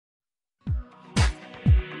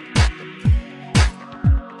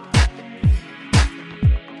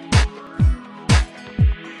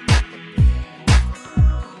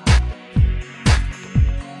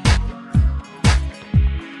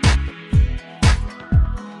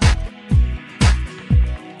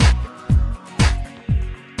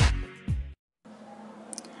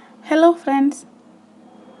Hello friends,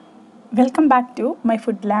 welcome back to my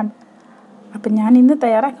food lab. അപ്പോൾ ഞാൻ ഇന്ന്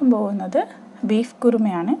തയ്യാറാക്കാൻ പോകുന്നത് ബീഫ്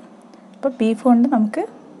കുറുമയാണ്. അപ്പോൾ ബീഫ് കൊണ്ട് നമുക്ക്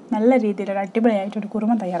നല്ല രീതിയിൽ അടിപൊളിയായിട്ടൊരു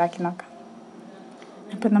കുറുമ തയ്യാറാക്കി നോക്കാം.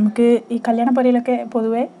 അപ്പോൾ നമുക്ക് ഈ കല്യാണപ്പുരയിലൊക്കെ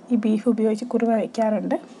പൊതുവേ ഈ ബീഫ് ഉപയോഗിച്ച് കുറുമ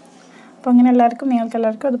വയ്ക്കാറുണ്ട്. അപ്പോൾ അങ്ങനെ നിങ്ങൾക്ക്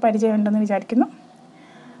എല്ലാവർക്കും അത് പരിചയമുണ്ടെന്ന് വിചാരിക്കുന്നു.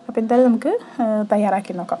 അപ്പോൾ എന്തായാലും നമുക്ക്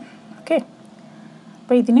തയ്യാറാക്കി നോക്കാം. ഓക്കെ,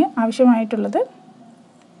 അപ്പോൾ ഇതിന് ആവശ്യമായിട്ടുള്ളത്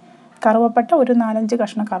കറുവപ്പട്ട ഒരു 4-5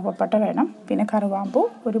 കഷ്ണം കറുവപ്പട്ട വേണം. പിന്നെ കറുവാമ്പൂ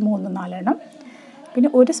ഒരു 3-4 എണ്ണം. പിന്നെ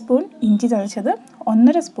 1 സ്പൂൺ ഇഞ്ചി ചതച്ചത്,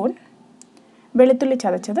 1.5 സ്പൂൺ വെളുത്തുള്ളി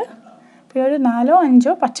ചതച്ചത്, പിന്നെ ഒരു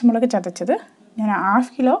 4-5 പച്ചമുളക് ചതച്ചത്. ഞാൻ 1/2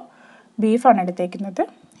 കിലോ ബീഫാണ് എടുത്തേക്കുന്നത്.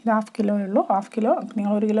 ഇത് 1/2 കിലോ ഉള്ളൂ. 1/2 കിലോ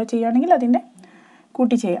നിങ്ങൾ 1 കിലോ ചെയ്യുകയാണെങ്കിൽ അതിൻ്റെ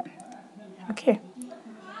കൂട്ടി ചെയ്യാം. ഓക്കെ,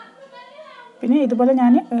 പിന്നെ ഇതുപോലെ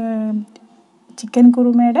ഞാൻ ചിക്കൻ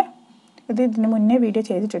കുറുമയുടെ ഇതിന് മുന്നേ വീഡിയോ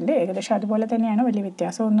ചെയ്തിട്ടുണ്ട്. ഏകദേശം അതുപോലെ തന്നെയാണ്, വലിയ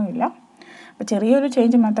വ്യത്യാസമൊന്നുമില്ല. അപ്പോൾ ചെറിയൊരു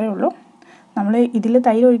ചേഞ്ച് മാത്രമേ ഉള്ളൂ. നമ്മൾ ഇതിൽ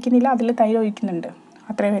തൈര് ഒഴിക്കുന്നില്ല, അതിൽ തൈര് ഒഴിക്കുന്നുണ്ട്,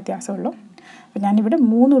 അത്രേ വ്യത്യാസമുള്ളൂ. അപ്പോൾ ഞാനിവിടെ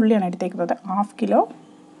 3 ഉള്ളിയാണ് എടുത്തേക്കുന്നത്. 1/2 കിലോ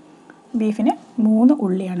ബീഫിന് 3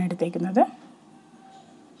 ഉള്ളിയാണ് എടുത്തേക്കുന്നത്.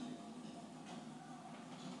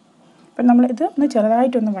 അപ്പം നമ്മളിത് ഒന്ന്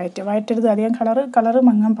ചെറുതായിട്ടൊന്ന് വഴറ്റരുത്. അധികം കളറ്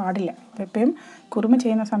മങ്ങാൻ പാടില്ല. അപ്പോൾ എപ്പോഴും കുറുമ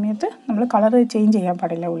ചെയ്യുന്ന സമയത്ത് നമ്മൾ കളറ് ചേഞ്ച് ചെയ്യാൻ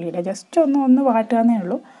പാടില്ല ഉള്ളിയുടെ. ജസ്റ്റ് ഒന്ന് വാട്ടുകയെന്നേ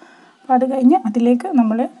ഉള്ളൂ. അപ്പോൾ അത് കഴിഞ്ഞ് അതിലേക്ക്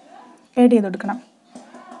നമ്മൾ ആഡ് ചെയ്ത് കൊടുക്കണം.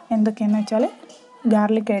 എന്തൊക്കെയാണെന്ന് വെച്ചാൽ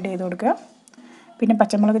ഗാർലിക് ആഡ് ചെയ്ത് കൊടുക്കുക, പിന്നെ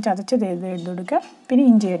പച്ചമുളക് ചതച്ചത് ആഡ് ചെയ്ത് കൊടുക്കുക, പിന്നെ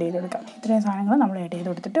ഇഞ്ചി ആഡ് ചെയ്ത് കൊടുക്കുക. ഇത്രയും സാധനങ്ങൾ നമ്മൾ ആഡ് ചെയ്ത്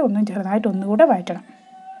കൊടുത്തിട്ട് ചെറുതായിട്ട് ഒന്നുകൂടെ വഴറ്റണം.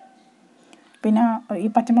 പിന്നെ ഈ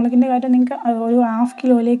പച്ചമുളകിൻ്റെ കാര്യം നിങ്ങൾക്ക് ഒരു 1/2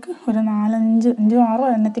 കിലോയിലേക്ക് ഒരു 4-5-6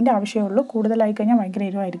 എണ്ണത്തിൻ്റെ ആവശ്യമേ ഉള്ളൂ. കൂടുതലായി കഴിഞ്ഞാൽ ഭയങ്കര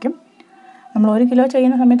എരിവായിരിക്കും. നമ്മൾ 1 കിലോ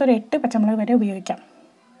ചെയ്യുന്ന സമയത്ത് ഒരു 8 പച്ചമുളക് വരെ ഉപയോഗിക്കാം.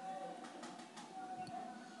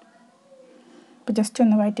 അപ്പോൾ ജസ്റ്റ്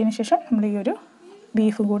ഒന്ന് വഴറ്റിയതിന് ശേഷം നമ്മൾ ഈ ഒരു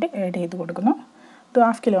ബീഫ് കൂടി ആഡ് ചെയ്ത് കൊടുക്കുന്നു. ഇത്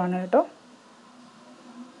 1/2 കിലോ ആണ് കേട്ടോ.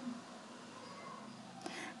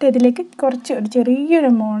 ഇതിലേക്ക് ഒരു ചെറിയൊരു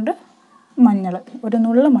എമൗണ്ട് മഞ്ഞൾ, ഒരു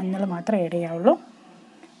നുള്ളു മഞ്ഞൾ മാത്രമേ ആഡ് ചെയ്യാവുള്ളൂ.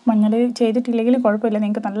 മഞ്ഞൾ ചെയ്തിട്ടില്ലെങ്കിൽ കുഴപ്പമില്ല.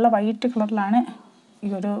 നിങ്ങൾക്ക് നല്ല വൈറ്റ് കളറിലാണ്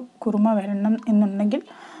ഈ ഒരു കുറുമ വരണം എന്നുണ്ടെങ്കിൽ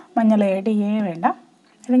മഞ്ഞൾ ആഡ് ചെയ്യേ വേണ്ട.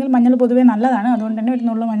 അല്ലെങ്കിൽ മഞ്ഞൾ പൊതുവേ നല്ലതാണ്, അതുകൊണ്ട് തന്നെ ഒരു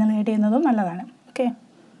നുള്ളു മഞ്ഞൾ ആഡ് ചെയ്യുന്നതും നല്ലതാണ്. ഓക്കെ,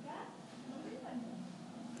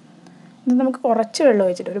 ഇത് നമുക്ക് കുറച്ച് വെള്ളം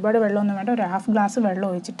ഒഴിച്ചിട്ട്, ഒരുപാട് വെള്ളമൊന്നും വേണ്ട, ഒരു 1/2 ഗ്ലാസ് വെള്ളം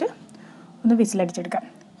ഒഴിച്ചിട്ട് ഒന്ന് വിസിലടിച്ചെടുക്കാം.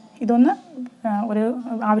 ഇതൊന്ന് ഒരു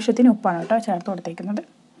ആവശ്യത്തിന് ഉപ്പാണ് കേട്ടോ ചേർത്ത് കൊടുത്തേക്കുന്നത്.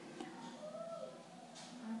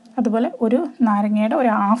 അതുപോലെ ഒരു നാരങ്ങയുടെ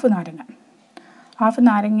ഒരു ഹാഫ്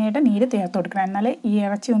നാരങ്ങയുടെ നീര് ചേർത്ത് കൊടുക്കണം. എന്നാലേ ഈ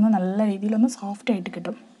ഇറച്ചി ഒന്ന് നല്ല രീതിയിലൊന്ന് സോഫ്റ്റായിട്ട്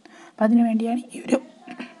കിട്ടും. അപ്പോൾ അതിന് വേണ്ടിയാണ് ഈ ഒരു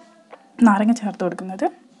നാരങ്ങ ചേർത്ത് കൊടുക്കുന്നത്.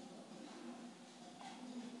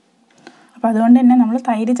 അപ്പോൾ അതുകൊണ്ട് തന്നെ നമ്മൾ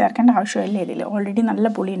തൈര് ചേർക്കേണ്ട ആവശ്യമില്ല. ഇതിൽ ഓൾറെഡി നല്ല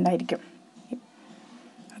പുളി ഉണ്ടായിരിക്കും.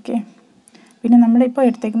 ഓക്കെ, പിന്നെ നമ്മളിപ്പോൾ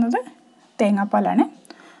എടുത്തേക്കുന്നത് തേങ്ങാപ്പാലാണ്.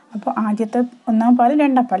 അപ്പോൾ ആദ്യത്തെ 1-ാം പാലും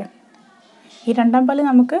 2-ാം പാലും, ഈ 2-ാം പാല്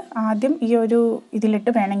നമുക്ക് ആദ്യം ഈ ഒരു ഇതിലിട്ട്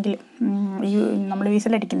വേണമെങ്കിൽ ഈ നമ്മൾ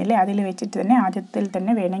വിസിലടിക്കുന്നില്ലേ അതിൽ വെച്ചിട്ട് തന്നെ ആദ്യത്തിൽ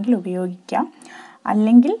തന്നെ വേണമെങ്കിൽ ഉപയോഗിക്കാം.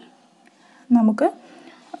 അല്ലെങ്കിൽ നമുക്ക്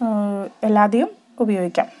എല്ലാതെയും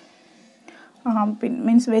ഉപയോഗിക്കാം.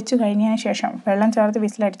 മീൻസ് വെച്ച് കഴിഞ്ഞതിന് ശേഷം വെള്ളം ചേർത്ത്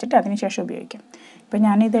വിസിലടിച്ചിട്ട് അതിന് ശേഷം ഉപയോഗിക്കാം. ഇപ്പോൾ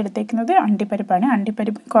ഞാനിത് എടുത്തേക്കുന്നത് അണ്ടിപ്പരിപ്പാണ്.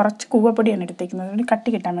 അണ്ടിപ്പരിപ്പ് കുറച്ച് കൂവപ്പൊടിയാണ് എടുത്തേക്കുന്നത്, ഒരു കട്ടി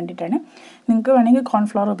കിട്ടാൻ വേണ്ടിയിട്ടാണ്. നിങ്ങൾക്ക് വേണമെങ്കിൽ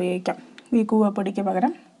കോൺഫ്ലവർ ഉപയോഗിക്കാം ഈ കൂവപ്പൊടിക്ക്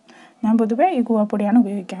പകരം. ഞാൻ പൊതുവേ ഈ കൂവപ്പൊടിയാണ്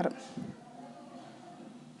ഉപയോഗിക്കാറ്.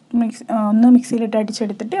 ഒന്ന് മിക്സിയിലിട്ട്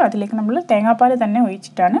അടിച്ചെടുത്തിട്ട് അതിലേക്ക് നമ്മൾ തേങ്ങാപ്പാൽ തന്നെ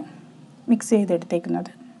ഒഴിച്ചിട്ടാണ് മിക്സ്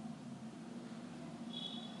ചെയ്തെടുത്തേക്കുന്നത്.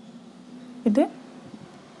 ഇത്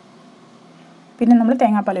പിന്നെ നമ്മൾ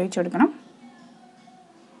തേങ്ങാപ്പാൽ ഒഴിച്ച് കൊടുക്കണം.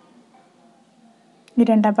 ഈ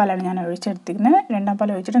 2-ാം പാലാണ് ഞാൻ ഒഴിച്ചെടുത്തിരിക്കുന്നത്. 2-ാം പാൽ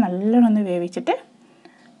ഒഴിച്ചിട്ട് നല്ലോണം ഒന്ന് വേവിച്ചിട്ട്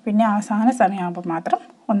പിന്നെ അവസാന സമയമാകുമ്പോൾ മാത്രം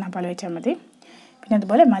 1-ാം പാൽ ഒഴിച്ചാൽ മതി. പിന്നെ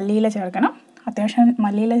അതുപോലെ മല്ലിയില ചേർക്കണം. അത്യാവശ്യം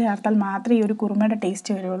മല്ലിയില ചേർത്താൽ മാത്രമേ ഈ ഒരു കുറുമയുടെ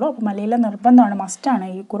ടേസ്റ്റ് വരുള്ളൂ. അപ്പോൾ മല്ലിയില നിർബന്ധമാണ്, മസ്റ്റാണ്.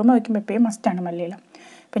 ഈ കുറുമ വയ്ക്കുമ്പോൾ എപ്പോഴും മസ്റ്റാണ് മല്ലിയില.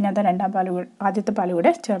 പിന്നെ അത് 2-ാം പാൽ ആദ്യത്തെ പാൽ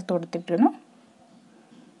കൂടെ ചേർത്ത് കൊടുത്തിട്ടിരുന്നു.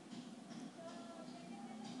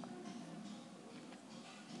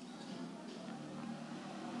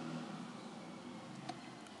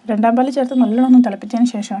 രണ്ടാം പാൽ ചേർത്ത് നല്ലോണം തിളപ്പിച്ചതിന്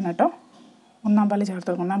ശേഷമാണ് കേട്ടോ 1-ാം പാൽ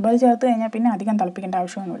ചേർത്ത്. 1-ാം പാൽ ചേർത്ത് കഴിഞ്ഞാൽ പിന്നെ അധികം തിളപ്പിക്കേണ്ട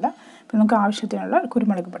ആവശ്യമൊന്നുമില്ല. പിന്നെ നമുക്ക് ആവശ്യത്തിനുള്ള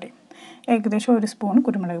കുരുമുളക് പൊടി, ഏകദേശം 1 സ്പൂൺ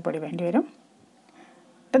കുരുമുളക് പൊടി വേണ്ടി വരും.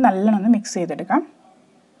 ഇട്ട് നല്ലോണം മിക്സ് ചെയ്തെടുക്കാം.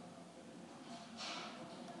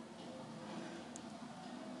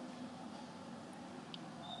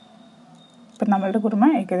 ഇപ്പം നമ്മളുടെ കുറുമ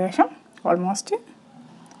ഏകദേശം ഓൾമോസ്റ്റ്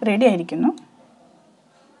റെഡി ആയിരിക്കുന്നു.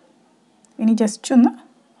 ഇനി ജസ്റ്റ് ഒന്ന്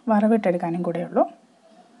വറവിട്ടെടുക്കാനും കൂടെ ഉള്ളൂ.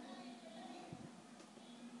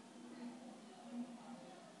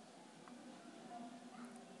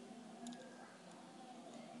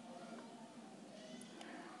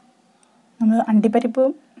 നമ്മൾ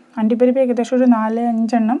അണ്ടിപ്പരിപ്പ് ഏകദേശം ഒരു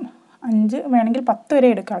 4-5 എണ്ണം 5 വേണമെങ്കിൽ 10 വരെ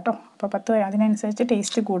എടുക്കാം കേട്ടോ. അപ്പോൾ 10 അതിനനുസരിച്ച്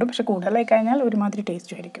ടേസ്റ്റ് കൂടും. പക്ഷേ കൂടുതലായി കഴിഞ്ഞാൽ ഒരുമാതിരി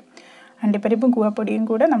ടേസ്റ്റും ആയിരിക്കും. അണ്ടിപ്പരിപ്പും കൂവപ്പൊടിയും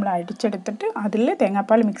കൂടെ നമ്മൾ അടിച്ചെടുത്തിട്ട് അതിൽ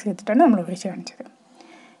തേങ്ങാപ്പാൽ മിക്സ് ചെയ്തിട്ടാണ് നമ്മൾ ഒഴിച്ച് കാണിച്ചത്.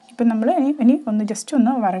 ഇപ്പം നമ്മൾ ഇനി ഒന്ന് ജസ്റ്റ്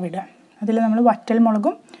ഒന്ന് വറവിടുക. അതിൽ നമ്മൾ വറ്റൽ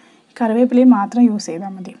മുളകും കറിവേപ്പിലയും മാത്രം യൂസ്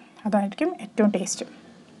ചെയ്താൽ മതി. അതായിരിക്കും ഏറ്റവും ടേസ്റ്റ്.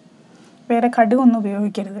 വേറെ കടുകൊന്നും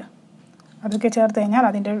ഉപയോഗിക്കരുത്. അതൊക്കെ ചേർത്ത് കഴിഞ്ഞാൽ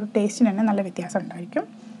അതിൻ്റെ ടേസ്റ്റിന് തന്നെ നല്ല വ്യത്യാസം ഉണ്ടായിരിക്കും.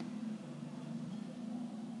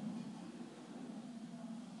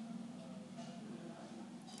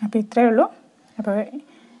 അപ്പോൾ ഇത്രയേ ഉള്ളൂ. അപ്പോൾ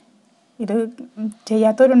ഇത്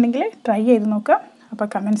ചെയ്യാത്തവരുണ്ടെങ്കിൽ ട്രൈ ചെയ്ത് നോക്കുക. അപ്പോൾ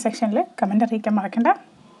കമൻറ്റ് സെക്ഷനിൽ കമൻറ്റ് അറിയിക്കാൻ മറക്കണ്ട.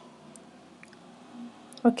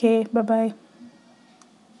 Okay, by.